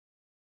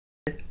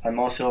I'm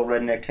also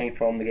Redneck Tank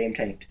from the game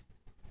Tanked.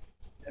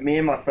 Me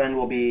and my friend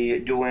will be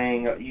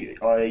doing a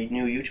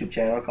new YouTube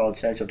channel called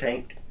Sense of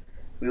Tanked.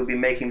 We will be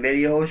making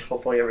videos,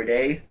 hopefully every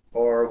day,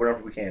 or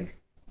whenever we can.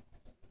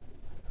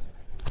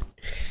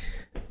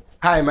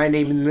 Hi, my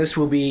name in this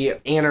will be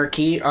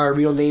Anarchy. Our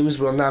real names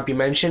will not be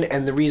mentioned,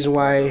 and the reason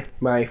why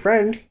my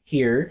friend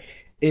here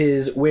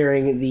is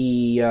wearing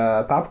the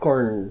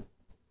popcorn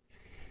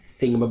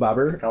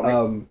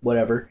thingamabobber,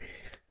 whatever,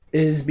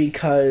 is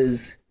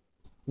because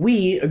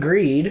we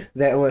agreed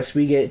that unless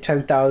we get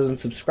 10,000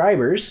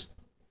 subscribers,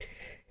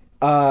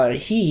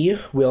 he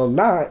will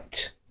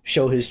not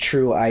show his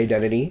true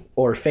identity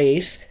or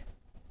face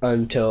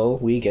until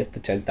we get the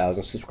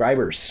 10,000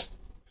 subscribers.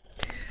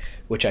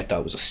 Which I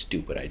thought was a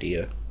stupid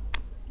idea.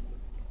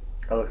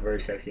 I look very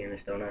sexy in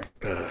this, don't I?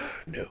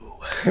 No.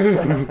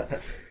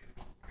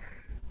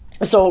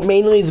 So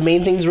mainly the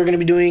main things we're going to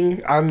be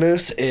doing on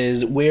this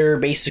is we're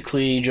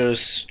basically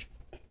just...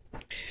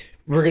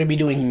 We're going to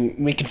be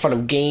making fun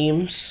of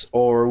games,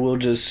 or we'll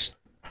just...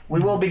 We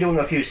will be doing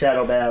a few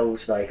saddle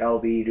battles, like I'll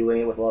be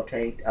doing it with Love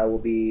Tank. I will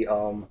be,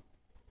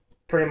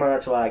 pretty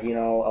much like, it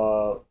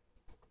will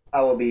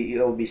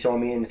be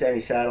showing me into any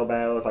saddle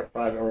battles, like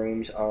private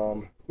rooms,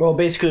 Well,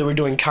 basically, we're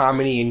doing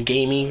comedy and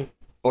gaming,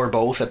 or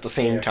both at the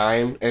same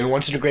time. And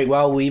once in a great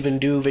while, we'll even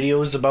do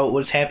videos about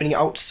what's happening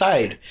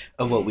outside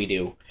of what we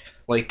do.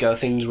 Like,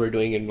 things we're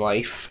doing in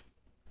life.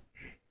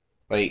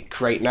 Like,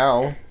 right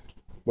now,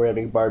 we're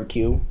having a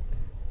barbecue.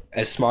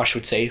 As Smosh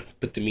would say,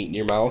 put the meat in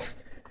your mouth.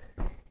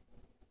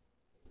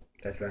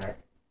 That's right.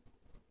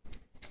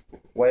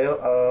 Well,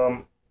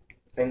 I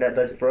think that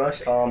does it for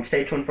us.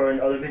 Stay tuned for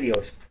other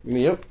videos.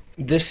 Yep.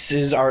 This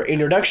is our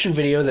introduction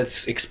video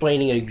that's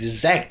explaining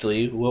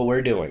exactly what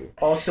we're doing.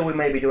 Also, we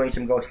may be doing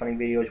some ghost hunting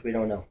videos. We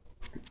don't know.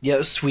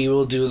 Yes, we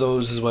will do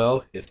those as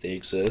well, if they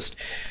exist.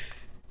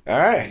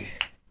 Alright.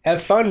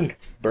 Have fun,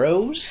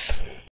 bros.